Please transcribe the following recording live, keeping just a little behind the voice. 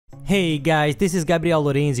Hey guys, this is Gabriel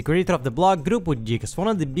Lorenzi, creator of the blog Grupo Dicas, one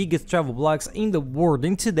of the biggest travel blogs in the world,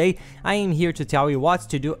 and today I am here to tell you what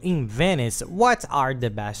to do in Venice. What are the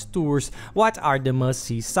best tours, what are the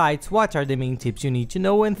must-see sites, what are the main tips you need to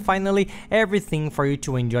know, and finally everything for you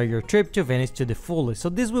to enjoy your trip to Venice to the fullest. So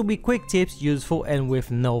this will be quick tips, useful and with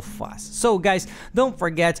no fuss. So guys, don't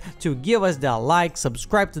forget to give us that like,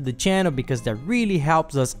 subscribe to the channel because that really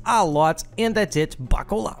helps us a lot, and that's it,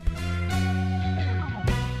 buckle up.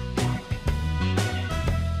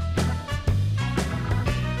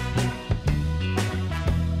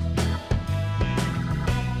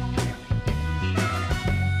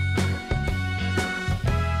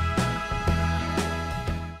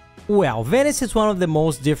 Well, Venice is one of the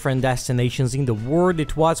most different destinations in the world.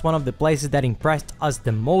 It was one of the places that impressed us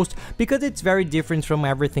the most because it's very different from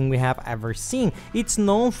everything we have ever seen. It's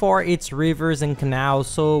known for its rivers and canals,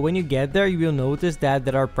 so when you get there you will notice that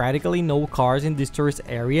there are practically no cars in this tourist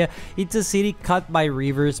area. It's a city cut by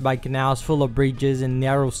rivers, by canals, full of bridges and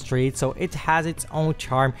narrow streets, so it has its own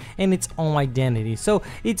charm and its own identity. So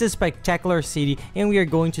it's a spectacular city, and we are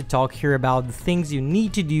going to talk here about the things you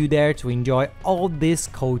need to do there to enjoy all this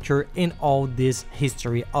culture in all this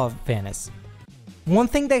history of Venice. One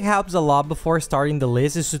thing that helps a lot before starting the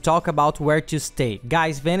list is to talk about where to stay.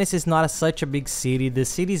 Guys, Venice is not such a big city. The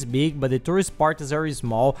city is big, but the tourist part is very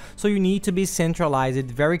small, so you need to be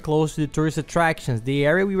centralized, very close to the tourist attractions. The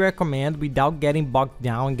area we recommend without getting bogged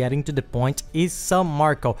down and getting to the point is San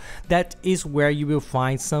Marco. That is where you will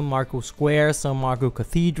find San Marco Square, San Marco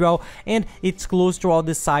Cathedral, and it's close to all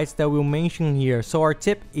the sites that we'll mention here. So our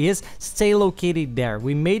tip is stay located there.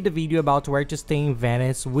 We made the video about where to stay in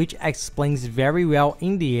Venice, which explains very well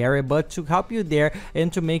in the area, but to help you there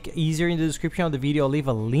and to make it easier, in the description of the video I'll leave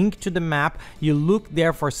a link to the map. You look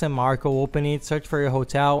there for San Marco, open it, search for your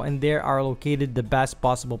hotel, and there are located the best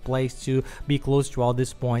possible place to be close to all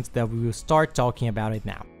these points that we will start talking about it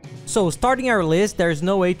now. So starting our list, there's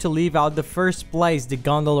no way to leave out the first place, the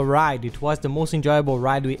gondola ride. It was the most enjoyable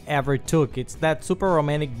ride we ever took. It's that super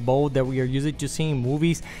romantic boat that we are used to seeing in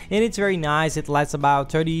movies, and it's very nice. It lasts about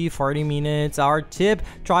 30-40 minutes. Our tip,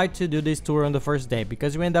 try to do this tour on the first day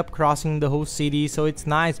because you end up crossing the whole city, so it's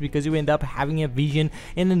nice because you end up having a vision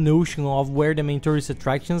and a notion of where the main tourist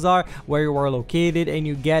attractions are, where you are located, and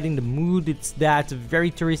you get in the mood. It's that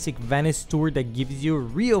very touristic Venice tour that gives you a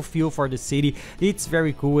real feel for the city. It's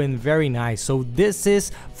very cool and very nice. So this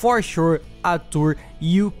is for sure a tour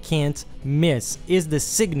you can't miss. Is the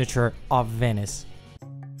signature of Venice.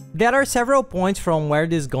 There are several points from where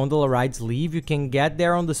these gondola rides leave. You can get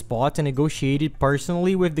there on the spot and negotiate it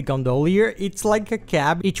personally with the gondolier. It's like a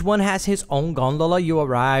cab. Each one has his own gondola. You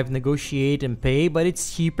arrive, negotiate and pay, but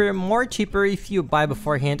it's cheaper, more cheaper if you buy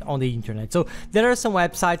beforehand on the internet. So there are some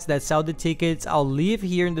websites that sell the tickets. I'll leave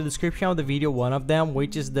here in the description of the video one of them,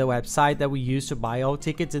 which is the website that we use to buy all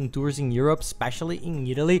tickets and tours in Europe, especially in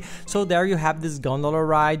Italy. So there you have this gondola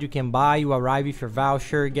ride you can buy. You arrive with your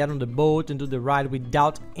voucher, get on the boat and do the ride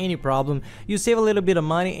without any problem. You save a little bit of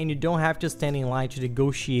money and you don't have to stand in line to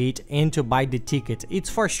negotiate and to buy the ticket. It's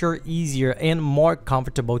for sure easier and more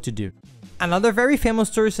comfortable to do. Another very famous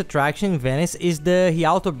tourist attraction in Venice is the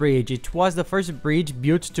Rialto Bridge. It was the first bridge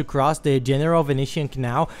built to cross the General Venetian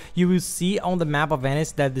Canal. You will see on the map of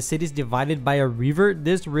Venice that the city is divided by a river.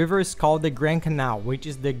 This river is called the Grand Canal, which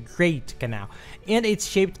is the Great Canal. And it's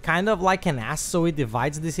shaped kind of like an S, so it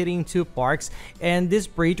divides the city in two parts. And this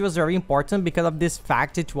bridge was very important because of this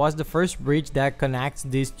fact. It was the first bridge that connects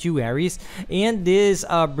these two areas. And this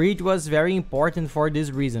bridge was very important for this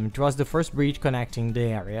reason. It was the first bridge connecting the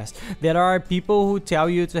areas. There are people who tell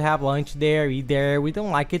you to have lunch there, eat there. We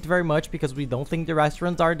don't like it very much because we don't think the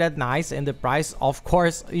restaurants are that nice, and the price of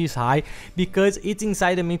course is high because it's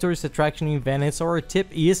inside the main tourist attraction in Venice. So our tip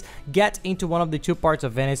is get into one of the two parts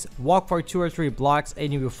of Venice, walk for 2 or 3 blocks,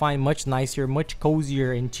 and you will find much nicer, much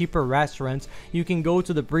cozier and cheaper restaurants. You can go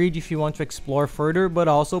to the bridge if you want to explore further, but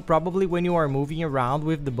also probably when you are moving around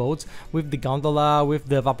with the boats, with the gondola, with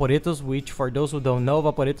the vaporettos, which for those who don't know,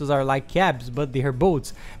 vaporettos are like cabs, but they are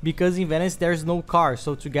boats because in Venice there's no car.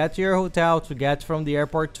 So to get to your hotel, to get from the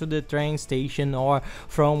airport to the train station, or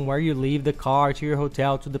from where you leave the car to your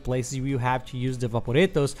hotel to the places you have to use the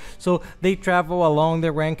vaporettos, so they travel along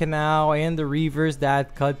the Grand Canal and the rivers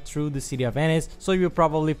that cut through the city of Venice. So you'll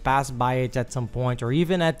probably pass by it at some point or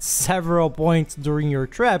even at several points during your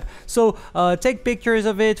trip. So take pictures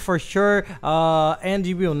of it for sure, and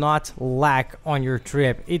you will not lack on your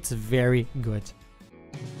trip. It's very good.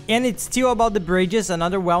 And it's still about the bridges.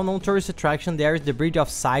 Another well-known tourist attraction there is the Bridge of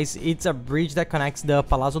Sighs. It's a bridge that connects the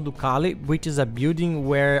Palazzo Ducale, which is a building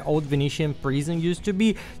where old Venetian prison used to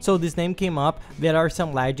be. So this name came up. There are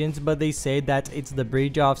some legends, but they say that it's the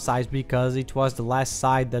Bridge of Sighs because it was the last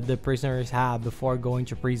sight that the prisoners had before going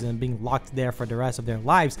to prison and being locked there for the rest of their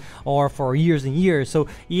lives or for years and years. So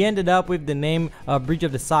he ended up with the name Bridge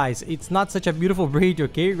of the Sighs. It's not such a beautiful bridge,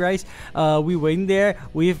 okay guys? We went there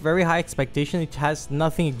with very high expectation. It has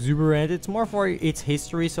nothing exuberant. It's more for its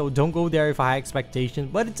history, so don't go there with a high expectation,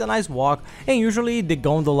 but it's a nice walk, and usually the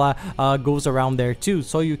gondola goes around there too,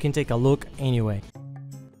 so you can take a look anyway.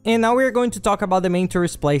 And now we're going to talk about the main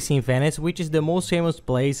tourist place in Venice, which is the most famous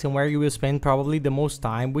place and where you will spend probably the most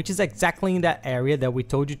time, which is exactly in that area that we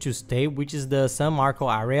told you to stay, which is the San Marco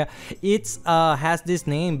area. It has this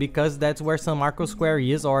name because that's where San Marco Square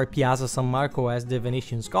is, or Piazza San Marco as the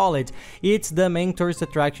Venetians call it. It's the main tourist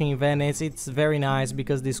attraction in Venice. It's very nice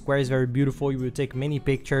because the square is very beautiful. You will take many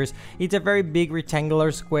pictures. It's a very big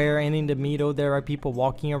rectangular square, and in the middle there are people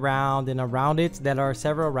walking around, and around it there are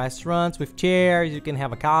several restaurants with chairs. You can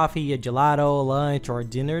have a coffee, a gelato, lunch, or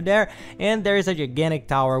dinner there. And there is a gigantic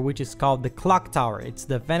tower which is called the Clock Tower. It's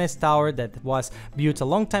the Venice Tower that was built a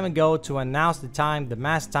long time ago to announce the time, the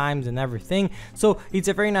mass times, and everything. So it's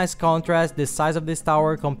a very nice contrast, the size of this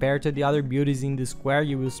tower compared to the other buildings in the square.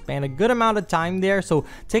 You will spend a good amount of time there, so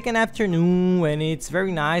take an afternoon when it's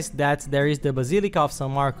very nice. That there is the Basilica of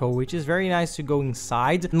San Marco, which is very nice to go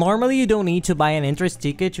inside. Normally you don't need to buy an entrance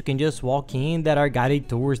ticket, you can just walk in. There are guided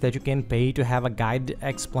tours that you can pay to have a guide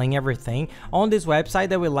explain everything. On this website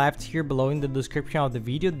that we left here below in the description of the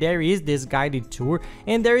video, there is this guided tour,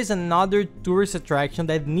 and there is another tourist attraction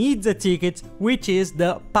that needs a ticket, which is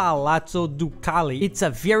the Palazzo Ducale. It's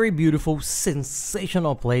a very beautiful,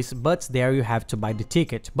 sensational place, but there you have to buy the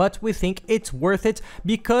ticket. But we think it's worth it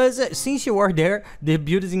because since you are there, the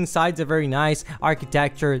buildings inside are very nice,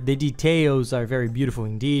 architecture, the details are very beautiful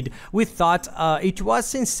indeed. We thought it was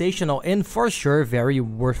sensational and for sure very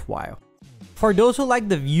worthwhile. For those who like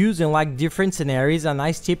the views and like different scenarios, a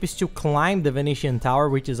nice tip is to climb the Venetian Tower,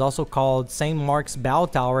 which is also called St. Mark's Bell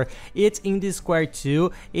Tower. It's in this square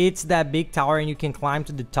too. It's that big tower and you can climb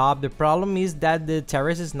to the top. The problem is that the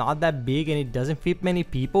terrace is not that big and it doesn't fit many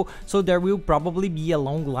people, so there will probably be a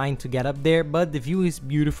long line to get up there, but the view is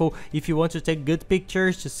beautiful. If you want to take good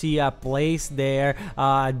pictures, to see a place there,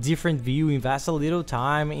 a different view, invest a little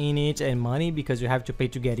time in it and money because you have to pay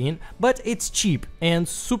to get in, but it's cheap and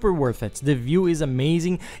super worth it. The view is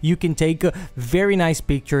amazing. You can take very nice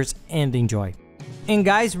pictures and enjoy. And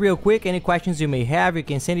guys, real quick, any questions you may have, you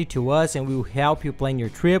can send it to us and we'll help you plan your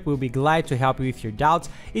trip. We'll be glad to help you with your doubts.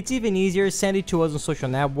 It's even easier, send it to us on social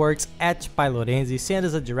networks at FLORENCE, send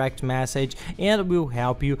us a direct message and we'll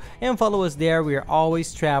help you. And follow us there. We're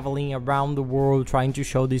always traveling around the world trying to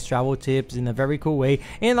show these travel tips in a very cool way,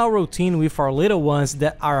 and our routine with our little ones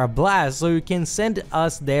that are a blast. So you can send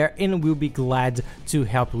us there and we'll be glad to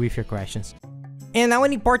help you with your questions. And now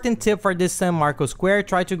an important tip for this San Marco Square,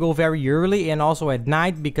 try to go very early and also at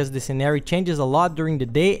night because the scenery changes a lot during the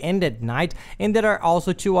day and at night. And there are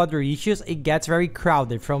also two other issues. It gets very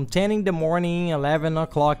crowded from 10 in the morning, 11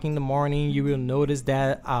 o'clock in the morning. You will notice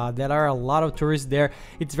that there are a lot of tourists there.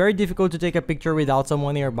 It's very difficult to take a picture without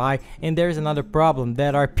someone nearby. And there's another problem,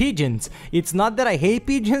 there are pigeons. It's not that I hate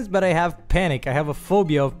pigeons, but I have panic. I have a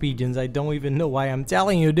phobia of pigeons. I don't even know why I'm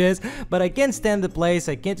telling you this, but I can't stand the place.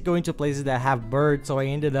 I can't go into places that have birds. So I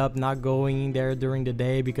ended up not going in there during the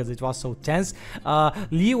day because it was so tense.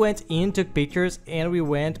 Lee went in, took pictures, and we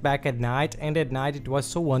went back at night, and at night it was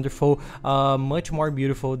so wonderful, much more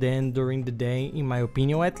beautiful than during the day in my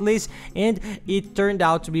opinion at least. And it turned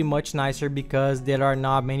out to be much nicer because there are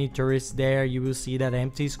not many tourists there. You will see that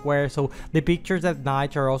empty square, so the pictures at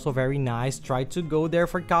night are also very nice. Try to go there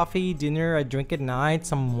for coffee, dinner, a drink at night,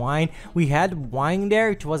 some wine. We had wine there.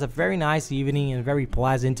 It was a very nice evening and very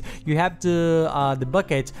pleasant. You have to the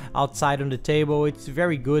bucket outside on the table. It's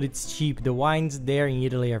very good, it's cheap. The wines there in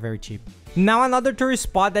Italy are very cheap. Now another tourist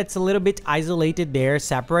spot that's a little bit isolated there,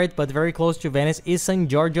 separate but very close to Venice, is San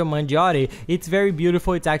Giorgio Maggiore. It's very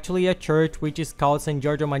beautiful. It's actually a church which is called San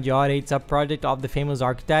Giorgio Maggiore. It's a project of the famous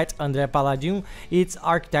architect Andrea Palladio. Its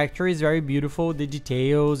architecture is very beautiful, the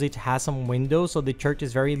details, it has some windows, so the church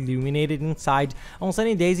is very illuminated inside. On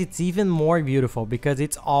sunny days it's even more beautiful because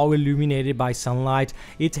it's all illuminated by sunlight.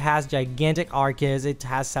 It has gigantic arches, it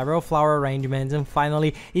has several flower arrangements, and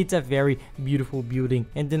finally it's a very beautiful building.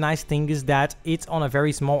 And the nice thing is is that it's on a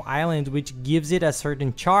very small island, which gives it a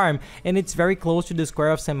certain charm, and it's very close to the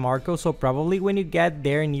square of San Marco, so probably when you get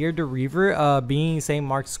there near the river, being St.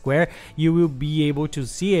 Mark's Square, you will be able to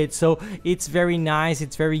see it. So it's very nice,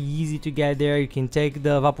 it's very easy to get there. You can take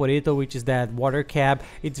the Vaporetto, which is that water cab.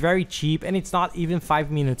 It's very cheap, and it's not even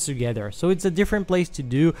 5 minutes to get there. So it's a different place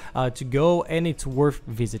to go, and it's worth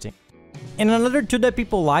visiting. And another tour that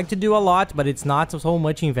people like to do a lot, but it's not so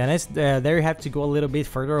much in Venice, there you have to go a little bit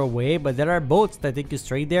further away, but there are boats that take you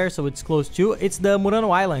straight there, so it's close to. It's the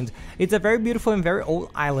Murano Island. It's a very beautiful and very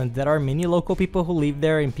old island. There are many local people who live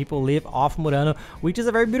there, and people live off Murano, which is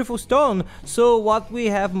a very beautiful stone. So what we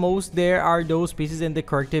have most there are those pieces and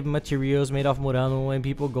decorative materials made of Murano, and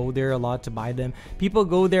people go there a lot to buy them. People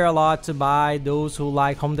go there a lot to buy those who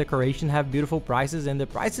like home decoration, have beautiful prices, and the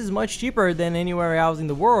price is much cheaper than anywhere else in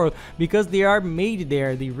the world, because they are made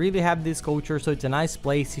there. They really have this culture, so it's a nice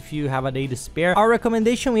place if you have a day to spare. Our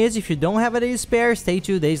recommendation is, if you don't have a day to spare, stay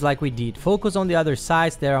 2 days like we did. Focus on the other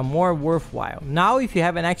sites that are more worthwhile. Now, if you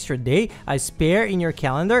have an extra day, a spare in your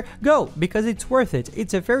calendar, go, because it's worth it.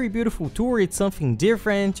 It's a very beautiful tour. It's something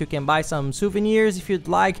different. You can buy some souvenirs if you'd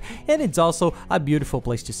like, and it's also a beautiful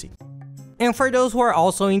place to see. And for those who are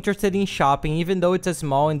also interested in shopping, even though it's a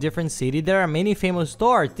small and different city, there are many famous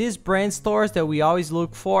stores. These brand stores that we always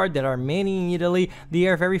look for, there are many in Italy. They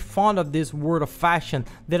are very fond of this world of fashion.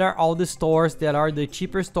 There are all the stores that are the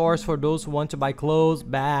cheaper stores for those who want to buy clothes,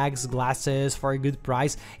 bags, glasses for a good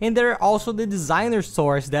price. And there are also the designer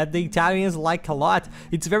stores that the Italians like a lot.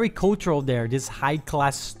 It's very cultural there, this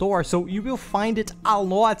high-class store. So you will find it a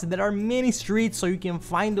lot. There are many streets, so you can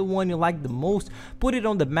find the one you like the most. Put it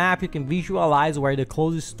on the map. You can visualize where the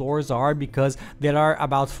closest stores are, because there are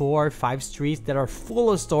about 4 or 5 streets that are full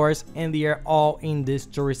of stores, and they are all in this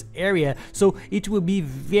tourist area, so it will be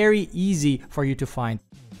very easy for you to find.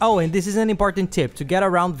 Oh, and this is an important tip. To get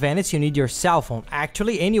around Venice, you need your cell phone.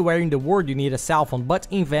 Actually, anywhere in the world you need a cell phone, but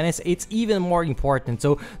in Venice, it's even more important.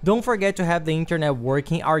 So don't forget to have the internet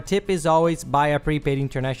working. Our tip is always buy a prepaid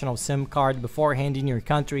international SIM card beforehand in your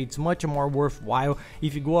country. It's much more worthwhile.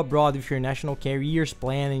 If you go abroad with your national carrier's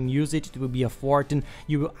plan and use it, it will be a fortune.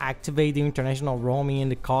 You will activate the international roaming,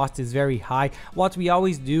 and the cost is very high. What we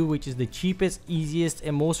always do, which is the cheapest, easiest,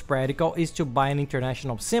 and most practical, is to buy an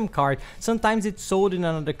international SIM card. Sometimes it's sold in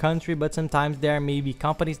another country, but sometimes there may be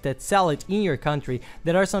companies that sell it in your country.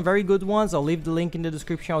 There are some very good ones. I'll leave the link in the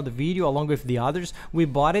description of the video along with the others. We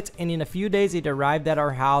bought it, and in a few days it arrived at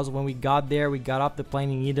our house. When we got there, we got off the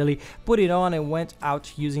plane in Italy, put it on, and went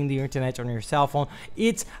out using the internet on your cell phone.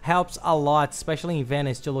 It helps a lot, especially in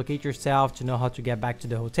Venice, to locate yourself, to know how to get back to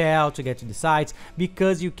the hotel, to get to the sites,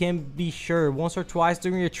 because you can be sure once or twice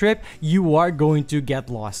during your trip you are going to get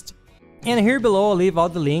lost. And here below I'll leave all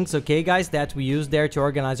the links, okay guys, that we use there to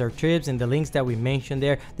organize our trips, and the links that we mentioned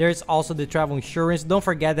there. There's also the travel insurance. Don't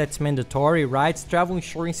forget that's mandatory, right? Travel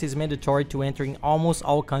insurance is mandatory to enter in almost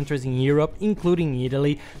all countries in Europe, including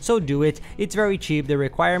Italy, so do it. It's very cheap. The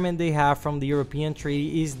requirement they have from the European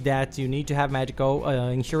treaty is that you need to have medical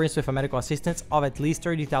insurance with a medical assistance of at least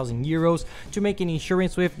 30,000 euros. To make an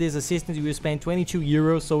insurance with this assistance, you will spend 22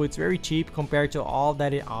 euros, so it's very cheap compared to all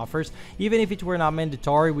that it offers. Even if it were not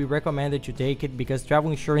mandatory, we recommend that you take it, because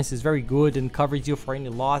travel insurance is very good and covers you for any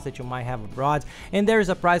loss that you might have abroad. And there is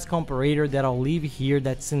a price comparator that I'll leave here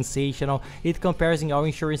that's sensational. It compares in all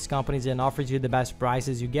insurance companies and offers you the best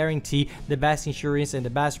prices. You guarantee the best insurance and the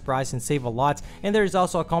best price and save a lot. And there is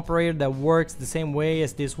also a comparator that works the same way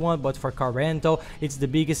as this one, but for car rental. It's the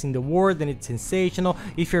biggest in the world, and it's sensational.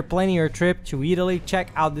 If you're planning your trip to Italy,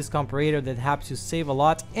 check out this comparator that helps you save a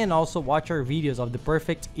lot. And also watch our videos of the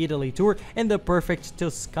perfect Italy tour and the perfect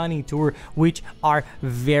Tuscany tour, which are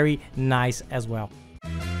very nice as well.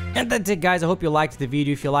 And that's it guys, I hope you liked the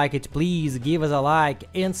video. If you like it, please give us a like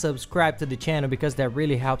and subscribe to the channel, because that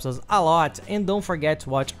really helps us a lot. And don't forget to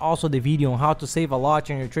watch also the video on how to save a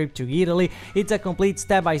lot on your trip to Italy. It's a complete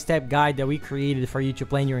step-by-step guide that we created for you to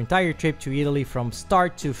plan your entire trip to Italy from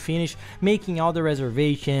start to finish, making all the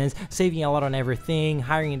reservations, saving a lot on everything,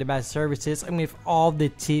 hiring the best services, and with all the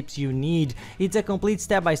tips you need. It's a complete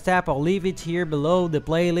step-by-step. I'll leave it here below, the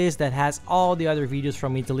playlist that has all the other videos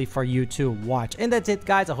from Italy for you to watch. And that's it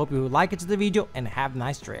guys, I hope you liked the video and have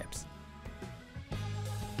nice trips.